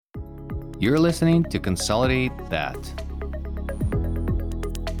You're listening to Consolidate That.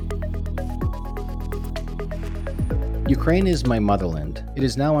 Ukraine is my motherland. It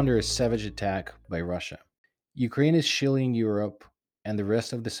is now under a savage attack by Russia. Ukraine is shielding Europe and the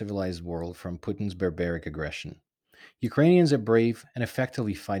rest of the civilized world from Putin's barbaric aggression. Ukrainians are brave and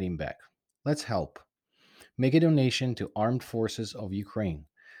effectively fighting back. Let's help. Make a donation to Armed Forces of Ukraine.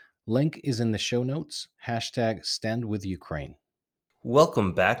 Link is in the show notes. Hashtag Stand with Ukraine.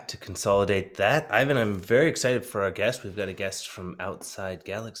 Welcome back to Consolidate That. Ivan, I'm very excited for our guest. We've got a guest from outside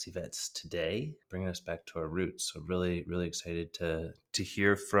Galaxy Vets today, bringing us back to our roots. So really, really excited to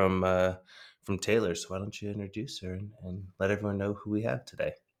hear from Taylor. So why don't you introduce her and let everyone know who we have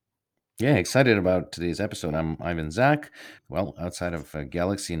today? Yeah, excited about today's episode. I'm Ivan Zach. Well, outside of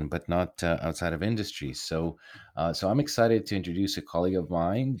Galaxy, but not outside of industry. So I'm excited to introduce a colleague of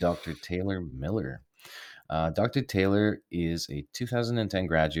mine, Dr. Taylor Miller. Dr. Taylor is a 2010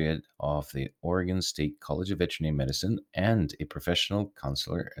 graduate of the Oregon State College of Veterinary Medicine and a professional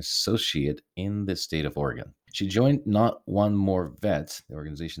counselor associate in the state of Oregon. She joined Not One More Vet, the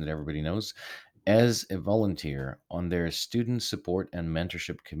organization that everybody knows, as a volunteer on their student support and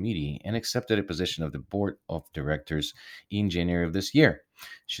mentorship committee and accepted a position of the board of directors in January of this year.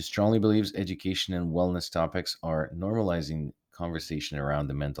 She strongly believes education and wellness topics are normalizing conversation around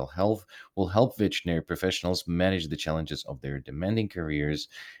the mental health will help veterinary professionals manage the challenges of their demanding careers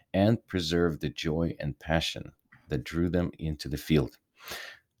and preserve the joy and passion that drew them into the field.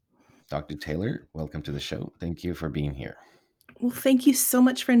 Dr. Taylor, welcome to the show. Thank you for being here. Well, thank you so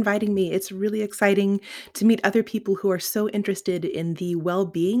much for inviting me. It's really exciting to meet other people who are so interested in the well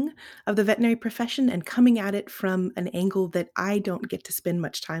being of the veterinary profession and coming at it from an angle that I don't get to spend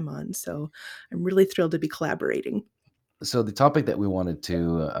much time on. So I'm really thrilled to be collaborating. So the topic that we wanted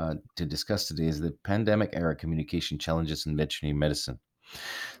to discuss today is the pandemic era communication challenges in veterinary medicine.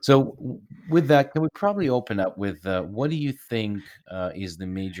 So, with that, can we probably open up with what do you think is the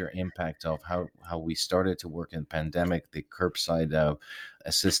major impact of how we started to work in pandemic, the curbside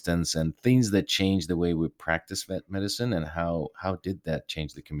assistance, and things that changed the way we practice vet medicine, and how did that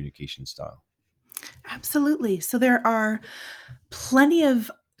change the communication style? Absolutely. So there are plenty of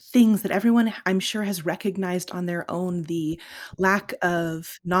things that everyone, I'm sure, has recognized on their own the lack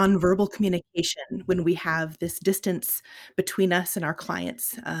of nonverbal communication when we have this distance between us and our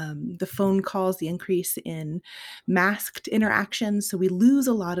clients. The phone calls, the increase in masked interactions. So we lose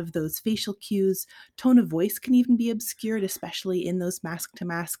a lot of those facial cues. Tone of voice can even be obscured, especially in those mask to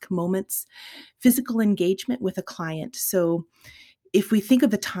mask moments. Physical engagement with a client. So if we think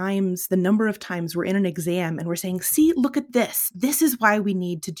of the number of times we're in an exam and we're saying, see, look at this. This is why we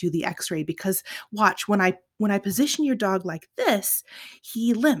need to do the x-ray because watch, when I position your dog like this,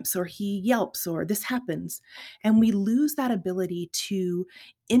 he limps or he yelps or this happens. And we lose that ability to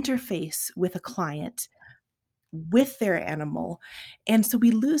interface with a client, with their animal. And so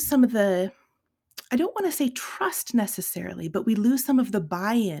we lose some of the, I don't want to say trust necessarily, but we lose some of the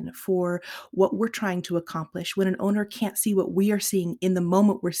buy-in for what we're trying to accomplish when an owner can't see what we are seeing in the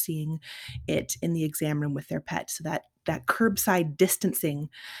moment we're seeing it in the exam room with their pet. So that curbside distancing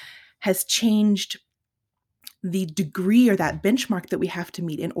has changed the degree or that benchmark that we have to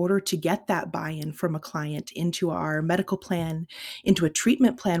meet in order to get that buy-in from a client into our medical plan, into a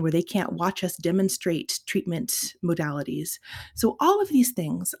treatment plan where they can't watch us demonstrate treatment modalities. So all of these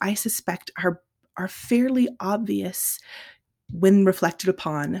things I suspect are fairly obvious when reflected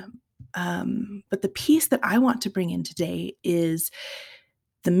upon. But the piece that I want to bring in today is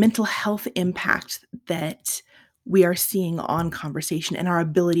the mental health impact that we are seeing on conversation and our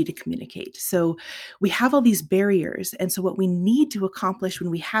ability to communicate. So we have all these barriers. And so what we need to accomplish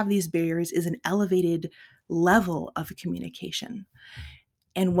when we have these barriers is an elevated level of communication.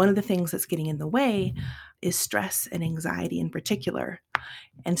 And one of the things that's getting in the way is stress and anxiety in particular.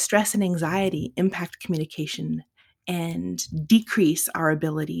 And stress and anxiety impact communication and decrease our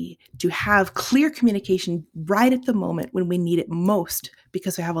ability to have clear communication right at the moment when we need it most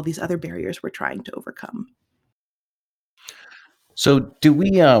because we have all these other barriers we're trying to overcome. So, do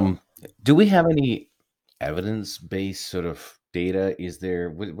we have any evidence-based sort of data?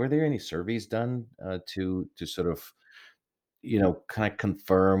 Were there any surveys done to sort of kind of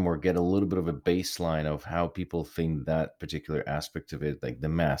confirm or get a little bit of a baseline of how people think that particular aspect of it, like the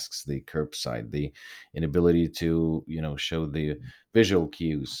masks, the curbside, the inability to, show the visual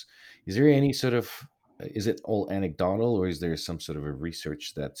cues. Is there any sort of, is it all anecdotal or is there some sort of a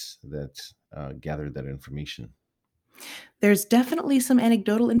research that gathered that information? There's definitely some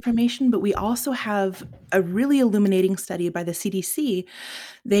anecdotal information, but we also have a really illuminating study by the CDC.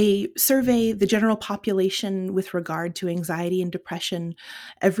 They survey the general population with regard to anxiety and depression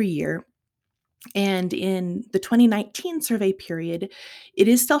every year. And in the 2019 survey period, it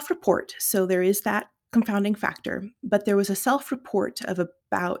is self-report, so there is that confounding factor, but there was a self-report of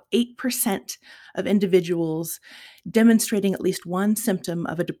about 8% of individuals demonstrating at least one symptom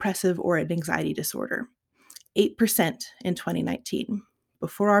of a depressive or an anxiety disorder. 8% in 2019,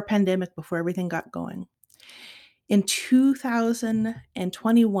 before our pandemic, before everything got going. In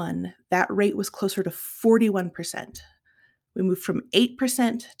 2021, that rate was closer to 41%. We moved from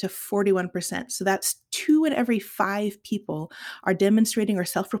 8% to 41%. So that's 2 in every 5 people are demonstrating or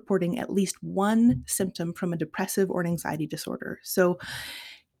self reporting at least one symptom from a depressive or an anxiety disorder. So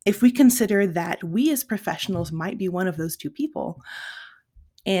if we consider that we as professionals might be one of those 2 people,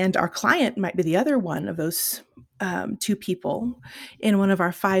 and our client might be the other one of those 2 people in one of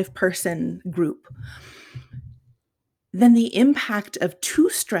our 5-person group, then the impact of 2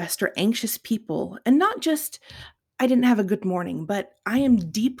 stressed or anxious people, and not just I didn't have a good morning, but I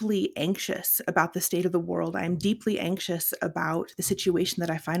am deeply anxious about the state of the world. I am deeply anxious about the situation that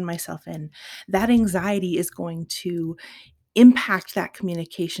I find myself in. That anxiety is going to impact that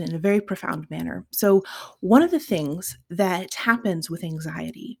communication in a very profound manner. So, one of the things that happens with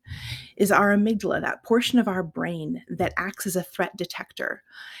anxiety is our amygdala, that portion of our brain that acts as a threat detector.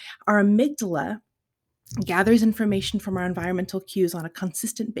 Our amygdala gathers information from our environmental cues on a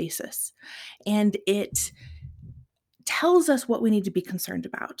consistent basis, and it tells us what we need to be concerned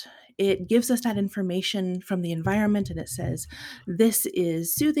about. It gives us that information from the environment and it says, this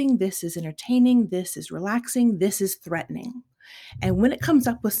is soothing, this is entertaining, this is relaxing, this is threatening. And when it comes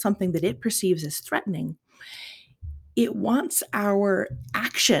up with something that it perceives as threatening, it wants our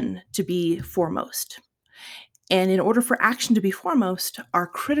action to be foremost. And in order for action to be foremost, our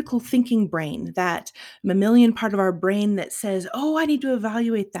critical thinking brain, that mammalian part of our brain that says, oh, I need to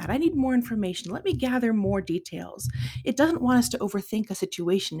evaluate that. I need more information. Let me gather more details. It doesn't want us to overthink a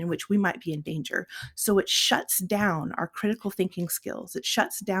situation in which we might be in danger. So it shuts down our critical thinking skills. It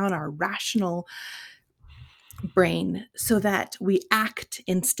shuts down our rational brain so that we act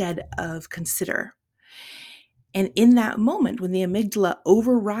instead of consider. And in that moment, when the amygdala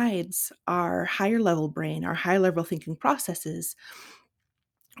overrides our higher level brain, our higher level thinking processes,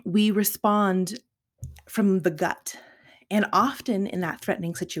 we respond from the gut. And often in that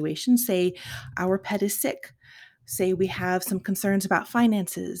threatening situation, say our pet is sick, say we have some concerns about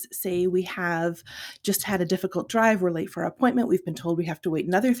finances, say we have just had a difficult drive, we're late for our appointment, we've been told we have to wait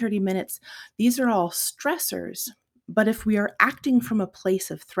another 30 minutes. These are all stressors. But if we are acting from a place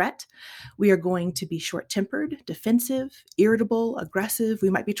of threat, we are going to be short tempered, defensive, irritable, aggressive. We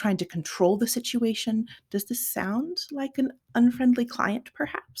might be trying to control the situation. Does this sound like an unfriendly client,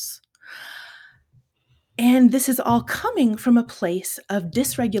 perhaps? And this is all coming from a place of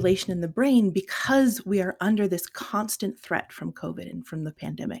dysregulation in the brain because we are under this constant threat from COVID and from the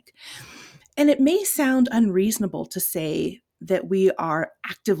pandemic. And it may sound unreasonable to say that we are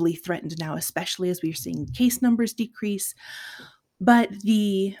actively threatened now, especially as we are seeing case numbers decrease. But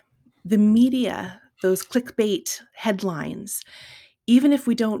the media, those clickbait headlines, even if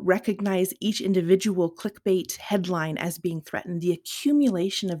we don't recognize each individual clickbait headline as being threatened, the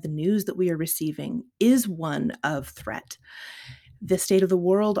accumulation of the news that we are receiving is one of threat. The state of the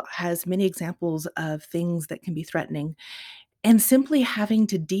world has many examples of things that can be threatening. And simply having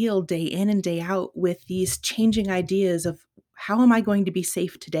to deal day in and day out with these changing ideas of how am I going to be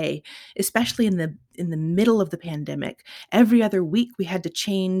safe today, especially in the middle of the pandemic. Every other week we had to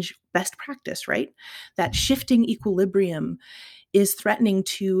change best practice, right? That shifting equilibrium is threatening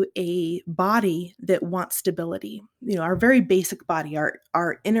to a body that wants stability. You know, our very basic body,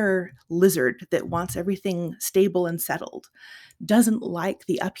 our inner lizard that wants everything stable and settled, doesn't like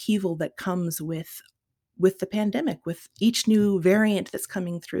the upheaval that comes with the pandemic, with each new variant that's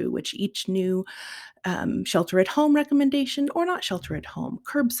coming through, which each new shelter at home recommendation or not shelter at home,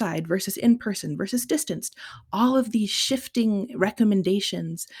 curbside versus in person versus distanced, all of these shifting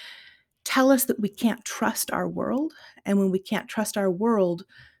recommendations tell us that we can't trust our world. And when we can't trust our world,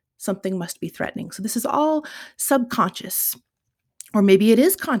 something must be threatening. So this is all subconscious, or maybe it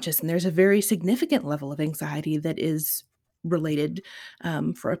is conscious, and there's a very significant level of anxiety that is related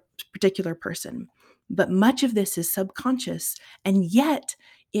for a particular person. But much of this is subconscious, and yet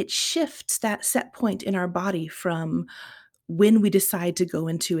it shifts that set point in our body from when we decide to go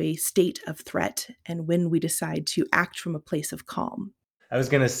into a state of threat and when we decide to act from a place of calm. I was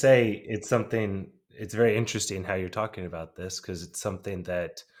going to say it's very interesting how you're talking about this because it's something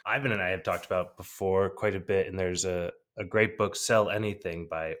that Ivan and I have talked about before quite a bit. And there's a great book, Sell Anything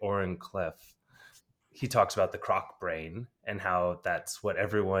by Oren Clef. He talks about the croc brain and how that's what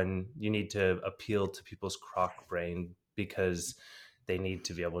you need to appeal to people's croc brain because they need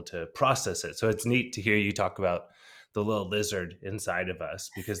to be able to process it. So it's neat to hear you talk about the little lizard inside of us,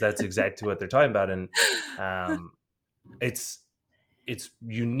 because that's exactly what they're talking about. And it's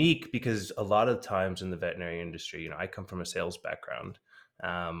unique because a lot of times in the veterinary industry, I come from a sales background.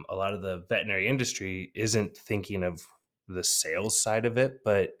 A lot of the veterinary industry isn't thinking of the sales side of it,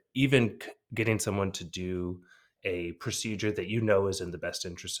 but even getting someone to do a procedure that is in the best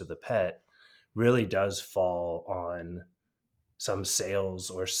interest of the pet really does fall on some sales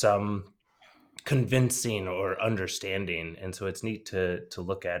or some convincing or understanding. And so it's neat to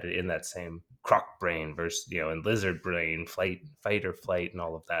look at it in that same croc brain versus and lizard brain, fight or flight, and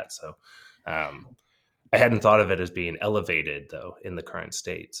all of that. So I hadn't thought of it as being elevated though in the current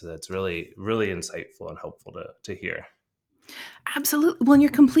state. So that's really, really insightful and helpful to hear. Absolutely. Well, and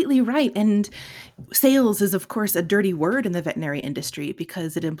you're completely right. And sales is, of course, a dirty word in the veterinary industry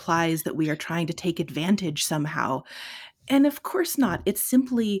because it implies that we are trying to take advantage somehow. And of course not. It's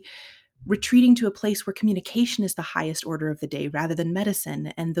simply retreating to a place where communication is the highest order of the day rather than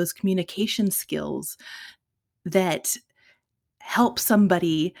medicine. And those communication skills that help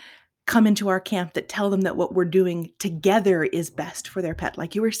somebody come into our camp, that tell them that what we're doing together is best for their pet,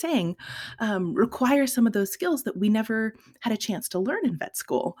 like you were saying, require some of those skills that we never had a chance to learn in vet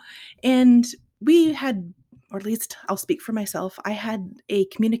school. And we had, or at least I'll speak for myself, I had a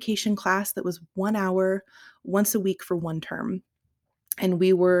communication class that was 1 hour once a week for one term. And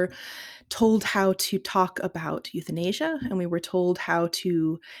we were told how to talk about euthanasia, and we were told how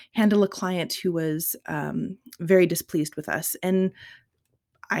to handle a client who was very displeased with us. And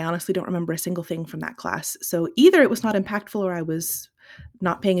I honestly don't remember a single thing from that class. So either it was not impactful or I was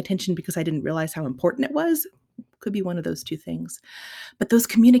not paying attention because I didn't realize how important it was. Could be one of those two things. But those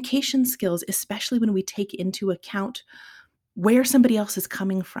communication skills, especially when we take into account where somebody else is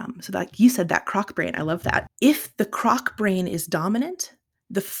coming from. So like you said, that croc brain, I love that. If the croc brain is dominant,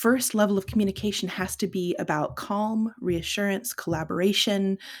 the first level of communication has to be about calm, reassurance,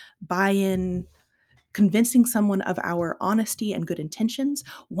 collaboration, buy-in, convincing someone of our honesty and good intentions.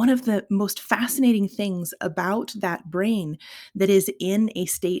 One of the most fascinating things about that brain that is in a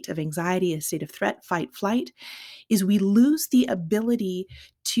state of anxiety, a state of threat, fight, flight, is we lose the ability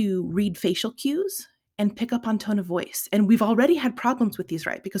to read facial cues and pick up on tone of voice. And we've already had problems with these,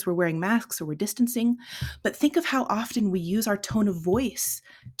 right? Because we're wearing masks or we're distancing. But think of how often we use our tone of voice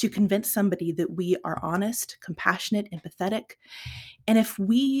to convince somebody that we are honest, compassionate, empathetic. And if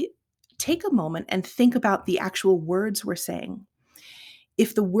we take a moment and think about the actual words we're saying,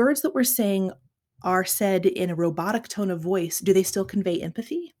 if the words that we're saying are said in a robotic tone of voice, do they still convey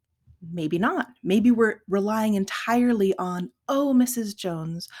empathy? Maybe not. Maybe we're relying entirely on, oh, Mrs.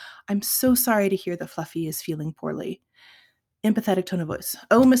 Jones, I'm so sorry to hear that Fluffy is feeling poorly. Empathetic tone of voice.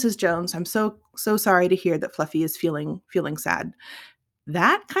 Oh, Mrs. Jones, I'm so sorry to hear that Fluffy is feeling sad.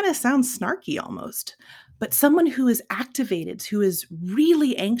 That kind of sounds snarky almost. But someone who is activated, who is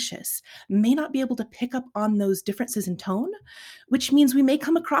really anxious, may not be able to pick up on those differences in tone, which means we may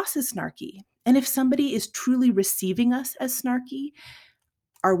come across as snarky. And if somebody is truly receiving us as snarky,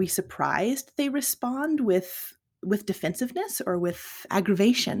 are we surprised they respond with defensiveness or with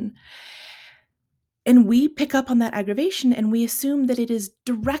aggravation? And we pick up on that aggravation and we assume that it is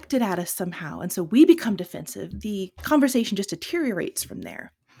directed at us somehow. And so we become defensive. The conversation just deteriorates from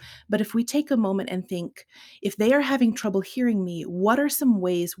there. But if we take a moment and think, if they are having trouble hearing me, what are some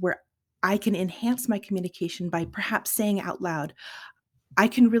ways where I can enhance my communication by perhaps saying out loud, I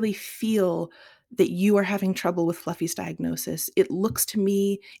can really feel that you are having trouble with Fluffy's diagnosis. It looks to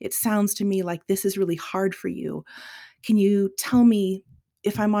me, it sounds to me like this is really hard for you. Can you tell me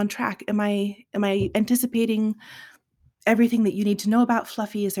if I'm on track? Am I anticipating everything that you need to know about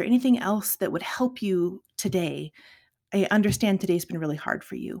Fluffy? Is there anything else that would help you today? I understand today's been really hard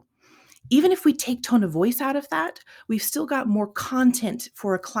for you. Even if we take tone of voice out of that, we've still got more content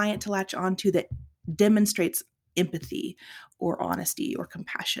for a client to latch onto that demonstrates empathy or honesty or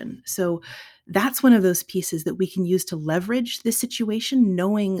compassion. So that's one of those pieces that we can use to leverage this situation,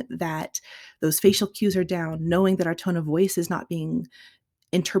 knowing that those facial cues are down, knowing that our tone of voice is not being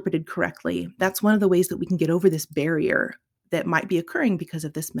interpreted correctly. That's one of the ways that we can get over this barrier that might be occurring because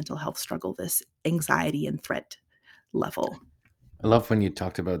of this mental health struggle, this anxiety and threat level. I love when you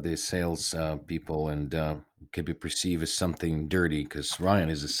talked about the sales people and could be perceived as something dirty because Ryan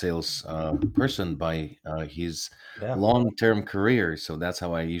is a sales person by his Yeah. long-term career. So that's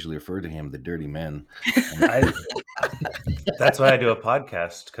how I usually refer to him, the dirty man. That's why I do a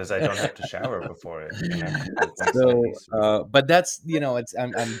podcast, because I don't have to shower before it. So, but that's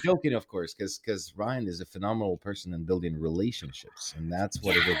I'm joking, of course, because Ryan is a phenomenal person in building relationships, and that's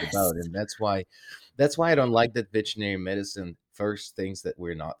what it is about, and that's why I don't like that veterinary medicine first things that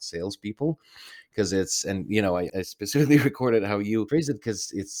we're not salespeople, because it's, and I specifically recorded how you phrase it,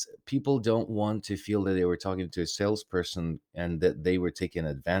 because it's, people don't want to feel that they were talking to a salesperson and that they were taken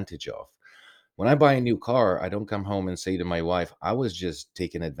advantage of. When I buy a new car, I don't come home and say to my wife, I was just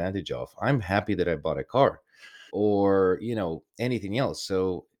taken advantage of. I'm happy that I bought a car, or anything else.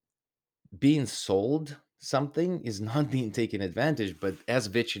 So being sold something is not being taken advantage. But as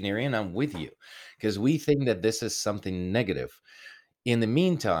veterinarian, I'm with you, because we think that this is something negative. In the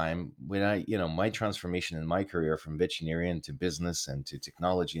meantime, when my transformation in my career from veterinarian to business and to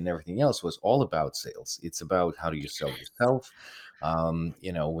technology and everything else was all about sales. It's about how do you sell yourself.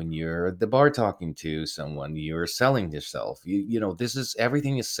 When you're at the bar talking to someone, you're selling yourself. This is,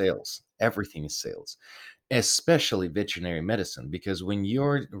 everything is sales. Everything is sales, especially veterinary medicine, because when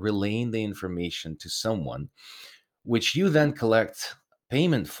you're relaying the information to someone, which you then collect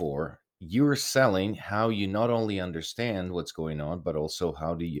payment for, you're selling how you not only understand what's going on, but also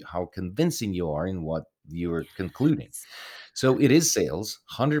how convincing you are in what you're concluding. So it is sales,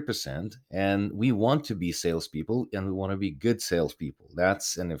 100%, and we want to be salespeople, and we want to be good salespeople.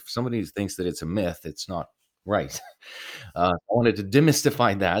 And if somebody thinks that it's a myth, it's not right. I wanted to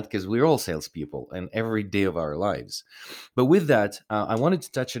demystify that, because we're all salespeople and every day of our lives. But with that, I wanted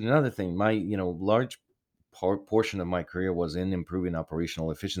to touch on another thing. My, large portion of my career was in improving operational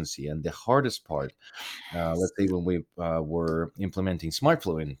efficiency, and the hardest part, let's say when we were implementing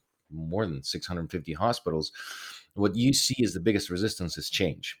SmartFlow in more than 650 hospitals, what you see is the biggest resistance is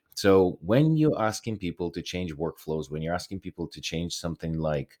change. So when you're asking people to change workflows, when you're asking people to change something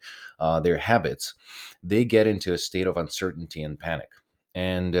like their habits, they get into a state of uncertainty and panic.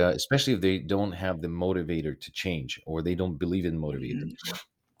 And especially if they don't have the motivator to change, or they don't believe in motivator. Mhm.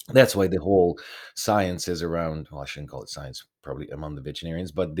 That's why the whole science is around, well, I shouldn't call it science, probably among the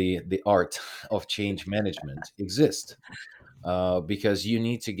veterinarians, but the art of change management exists, because you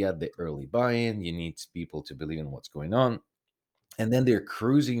need to get the early buy-in, you need people to believe in what's going on, and then they're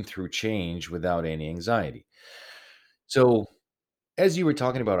cruising through change without any anxiety. So as you were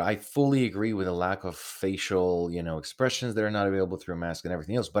talking about, I fully agree with a lack of facial, expressions that are not available through a mask and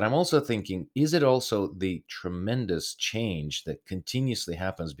everything else. But I'm also thinking, is it also the tremendous change that continuously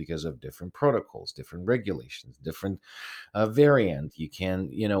happens because of different protocols, different regulations, different variant? You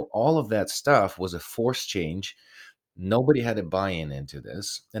can, all of that stuff was a forced change. Nobody had a buy-in into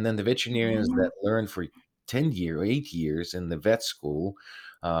this. And then the veterinarians that learned for 10 years, 8 years in the vet school,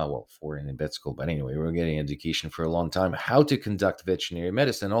 well, 4 in the vet school, but anyway, we were getting education for a long time, how to conduct veterinary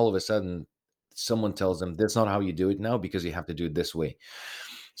medicine. All of a sudden, someone tells them that's not how you do it now, because you have to do it this way.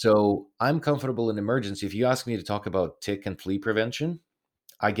 So I'm comfortable in emergency. If you ask me to talk about tick and flea prevention,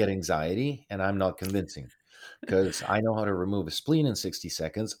 I get anxiety and I'm not convincing, because I know how to remove a spleen in 60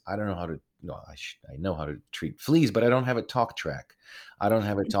 seconds. I don't know how to, no, I know how to treat fleas, but I don't have a talk track. I don't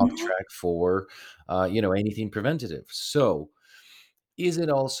have a talk Mhm. track for, anything preventative. So is it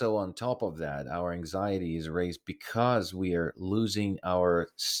also on top of that, our anxiety is raised because we are losing our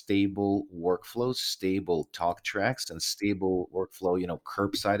stable workflows, stable talk tracks, and stable workflow?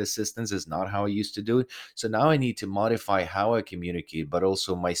 Curbside assistance is not how I used to do it. So now I need to modify how I communicate, but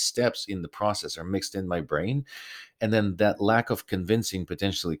also my steps in the process are mixed in my brain. And then that lack of convincing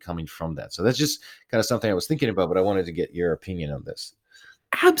potentially coming from that. So that's just kind of something I was thinking about, but I wanted to get your opinion on this.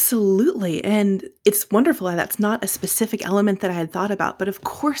 Absolutely, and it's wonderful that that's not a specific element that I had thought about, but of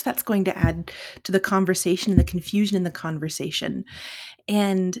course that's going to add to the conversation and the confusion in the conversation,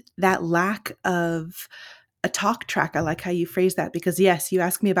 and that lack of a talk track. I like how you phrase that because, yes, you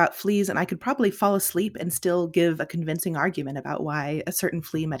ask me about fleas, and I could probably fall asleep and still give a convincing argument about why a certain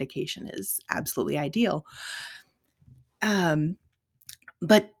flea medication is absolutely ideal. Um,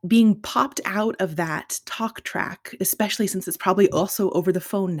 but being popped out of that talk track, especially since it's probably also over the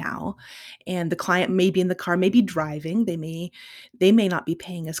phone now, and the client may be in the car, may be driving, they may not be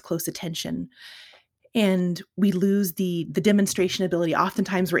paying as close attention, and we lose the demonstration ability.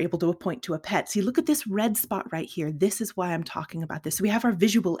 Oftentimes, we're able to point to a pet. See, look at this red spot right here. This is why I'm talking about this. So we have our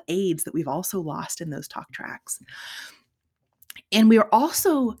visual aids that we've also lost in those talk tracks. And we are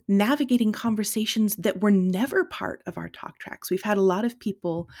also navigating conversations that were never part of our talk tracks. We've had a lot of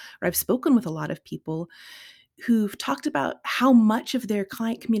people, or I've spoken with a lot of people who've talked about how much of their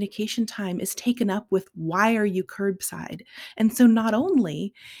client communication time is taken up with why are you curbside? And so not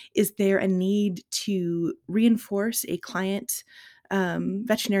only is there a need to reinforce a client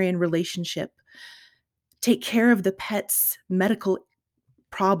veterinarian relationship, take care of the pet's medical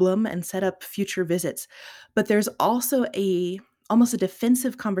problem and set up future visits. But there's also a almost a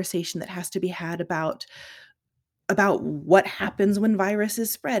defensive conversation that has to be had about about what happens when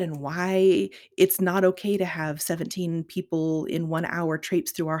viruses spread and why it's not okay to have 17 people in 1 hour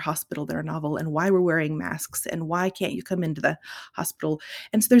traipse through our hospital that are novel, and why we're wearing masks, and why can't you come into the hospital.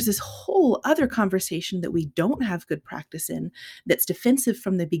 And so there's this whole other conversation that we don't have good practice in, that's defensive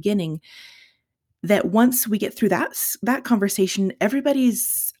from the beginning, that once we get through that conversation,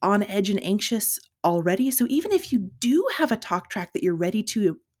 everybody's on edge and anxious already. So even if you do have a talk track that you're ready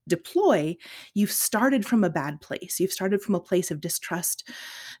to deploy, you've started from a bad place. You've started from a place of distrust,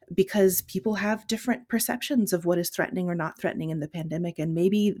 because people have different perceptions of what is threatening or not threatening in the pandemic. And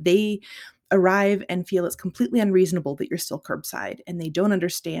maybe they arrive and feel it's completely unreasonable that you're still curbside, and they don't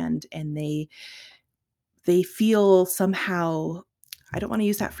understand, and they feel somehow, I don't want to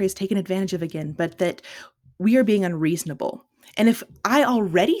use that phrase, taken advantage of again, but that we are being unreasonable. And if I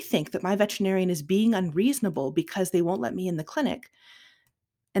already think that my veterinarian is being unreasonable because they won't let me in the clinic,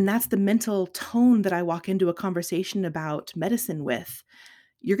 and that's the mental tone that I walk into a conversation about medicine with,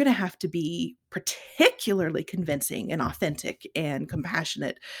 you're going to have to be particularly convincing and authentic and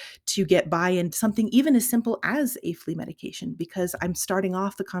compassionate to get buy-in to something even as simple as a flea medication, because I'm starting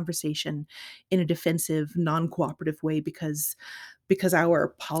off the conversation in a defensive, non-cooperative way, because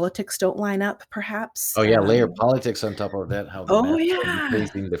our politics don't line up, perhaps. Oh, yeah, layer politics on top of that, how the Oh, masks are yeah.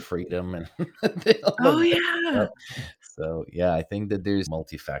 replacing the freedom and all Oh, of that yeah. stuff. So, yeah, I think that there's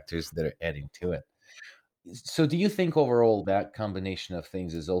multi-factors that are adding to it. So do you think overall that combination of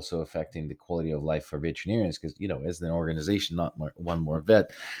things is also affecting the quality of life for veterinarians? Because, as an organization, not more, one more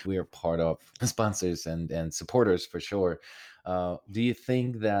vet, we are part of sponsors and supporters for sure. Do you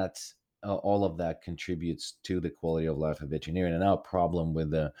think that all of that contributes to the quality of life of veterinarian? And our problem with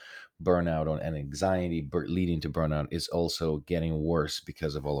the burnout and anxiety leading to burnout is also getting worse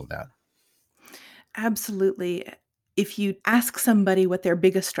because of all of that. Absolutely. If you ask somebody what their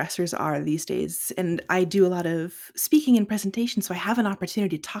biggest stressors are these days, and I do a lot of speaking and presentation, so I have an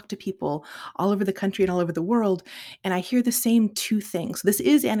opportunity to talk to people all over the country and all over the world, and I hear the same two things. This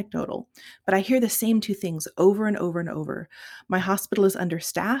is anecdotal, but I hear the same two things over and over and over. My hospital is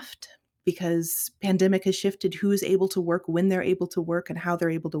understaffed because pandemic has shifted who is able to work, when they're able to work, and how they're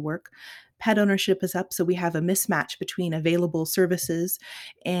able to work. Pet ownership is up, so we have a mismatch between available services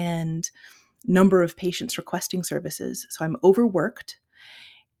and number of patients requesting services. So I'm overworked,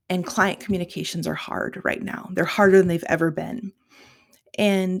 and client communications are hard right now. They're harder than they've ever been.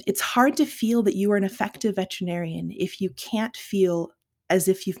 And it's hard to feel that you are an effective veterinarian if you can't feel as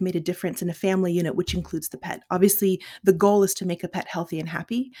if you've made a difference in a family unit, which includes the pet. Obviously, the goal is to make a pet healthy and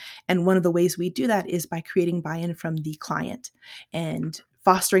happy. And one of the ways we do that is by creating buy in from the client and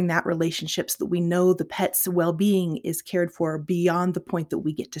fostering that relationship so that we know the pet's well being is cared for beyond the point that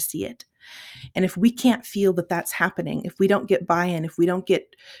we get to see it. And if we can't feel that that's happening, if we don't get buy-in, if we don't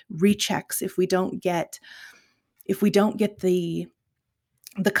get rechecks, if we don't get the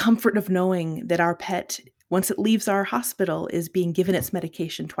comfort of knowing that our pet, once it leaves our hospital, is being given its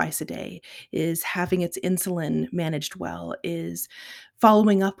medication twice a day, is having its insulin managed well, is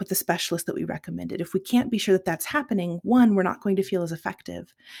following up with the specialist that we recommended. If we can't be sure that that's happening, one, we're not going to feel as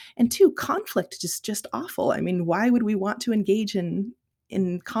effective. And two, conflict is just awful. I mean, why would we want to engage in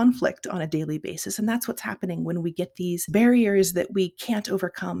conflict on a daily basis? And that's what's happening when we get these barriers that we can't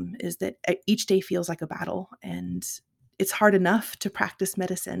overcome, is that each day feels like a battle. And it's hard enough to practice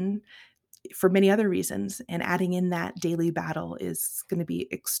medicine for many other reasons, and adding in that daily battle is going to be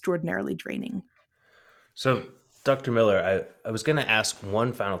extraordinarily draining. So, Dr. Miller, I was going to ask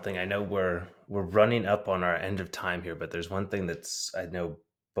one final thing. I know we're running up on our end of time here, but there's one thing that's I know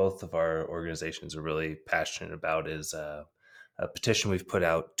both of our organizations are really passionate about is a petition we've put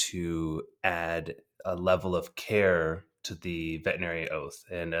out to add a level of care to the veterinary oath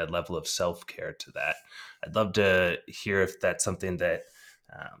and a level of self-care to that. I'd love to hear if that's something that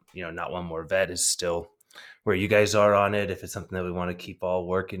Not One More Vet is still where you guys are on it, if it's something that we want to keep all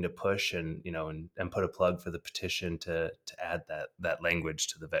working to push, and and put a plug for the petition to add that language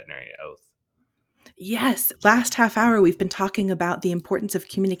to the veterinary oath. Yes, last half hour we've been talking about the importance of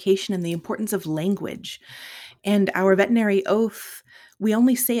communication and the importance of language. And our veterinary oath, we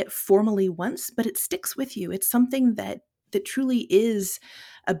only say it formally once, but it sticks with you. It's something that truly is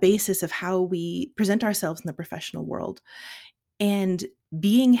a basis of how we present ourselves in the professional world. And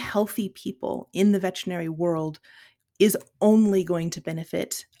being healthy people in the veterinary world is only going to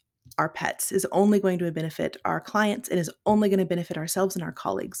benefit our pets, is only going to benefit our clients, and is only going to benefit ourselves and our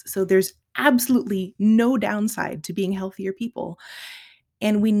colleagues. So there's absolutely no downside to being healthier people.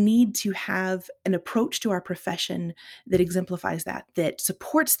 And we need to have an approach to our profession that exemplifies that, that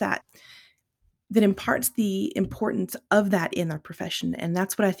supports that, that imparts the importance of that in our profession. And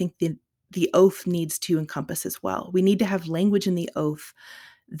that's what I think the oath needs to encompass as well. We need to have language in the oath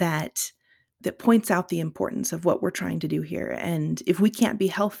that points out the importance of what we're trying to do here. And if we can't be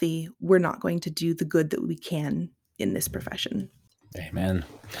healthy, we're not going to do the good that we can in this profession. Amen.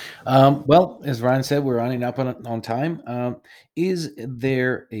 Well, as Ryan said, we're running up on time. Is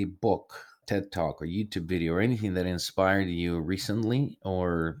there a book, TED Talk, or YouTube video, or anything that inspired you recently,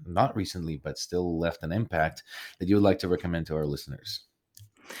 or not recently, but still left an impact, that you would like to recommend to our listeners?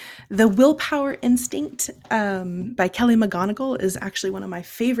 The Willpower Instinct by Kelly McGonigal is actually one of my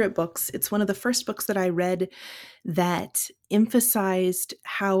favorite books. It's one of the first books that I read that emphasized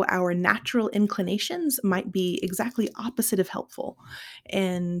how our natural inclinations might be exactly opposite of helpful.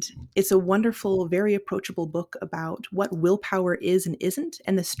 And it's a wonderful, very approachable book about what willpower is and isn't,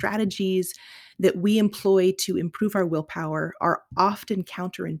 and the strategies that we employ to improve our willpower are often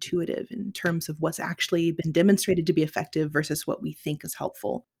counterintuitive in terms of what's actually been demonstrated to be effective versus what we think is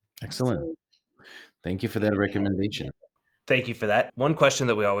helpful. Excellent. Thank you for that recommendation. Thank you for that. One question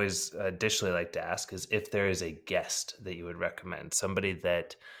that we always additionally like to ask is if there is a guest that you would recommend, somebody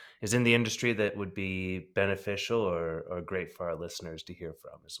that is in the industry that would be beneficial or great for our listeners to hear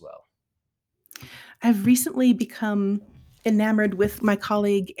from as well. I've recently become enamored with my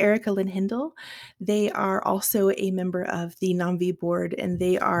colleague Erica Lynn Hindle. They are also a member of the NAMV board, and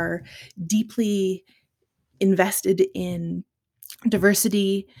they are deeply invested in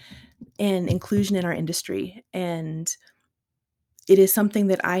diversity and inclusion in our industry. And it is something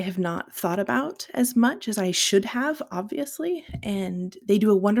that I have not thought about as much as I should have, obviously. And they do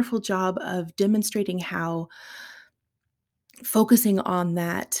a wonderful job of demonstrating how focusing on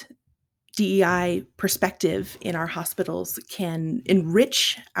that DEI perspective in our hospitals can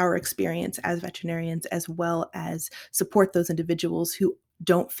enrich our experience as veterinarians, as well as support those individuals who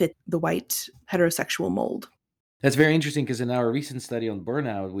don't fit the white heterosexual mold. That's very interesting, because in our recent study on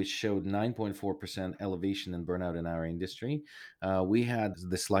burnout, which showed 9.4% elevation in burnout in our industry, we had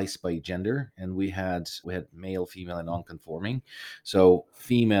the slice by gender, and we had male, female, and non-conforming. So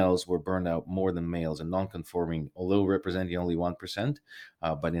females were burned out more than males, and non-conforming, although representing only 1%,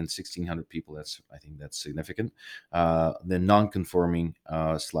 but in 1,600 people, I think that's significant. The non-conforming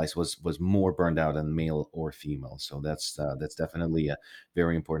slice was more burned out than male or female. So that's definitely a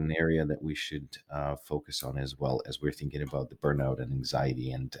very important area that we should focus on, as well as we're thinking about the burnout and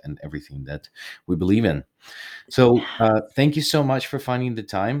anxiety and everything that we believe in. So thank you so much for finding the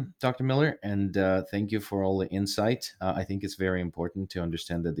time, Dr. Miller, and thank you for all the insight. I think it's very important to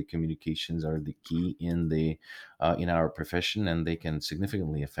understand that the communications are the key in our profession, and they can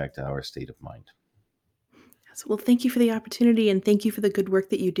significantly affect our state of mind. Well, thank you for the opportunity, and thank you for the good work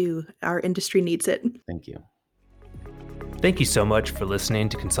that you do. Our industry needs it. Thank you. Thank you so much for listening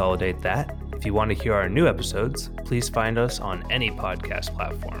to Consolidate That. If you want to hear our new episodes, please find us on any podcast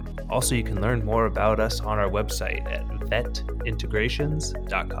platform. Also, you can learn more about us on our website at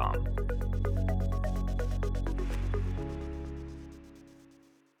vetintegrations.com.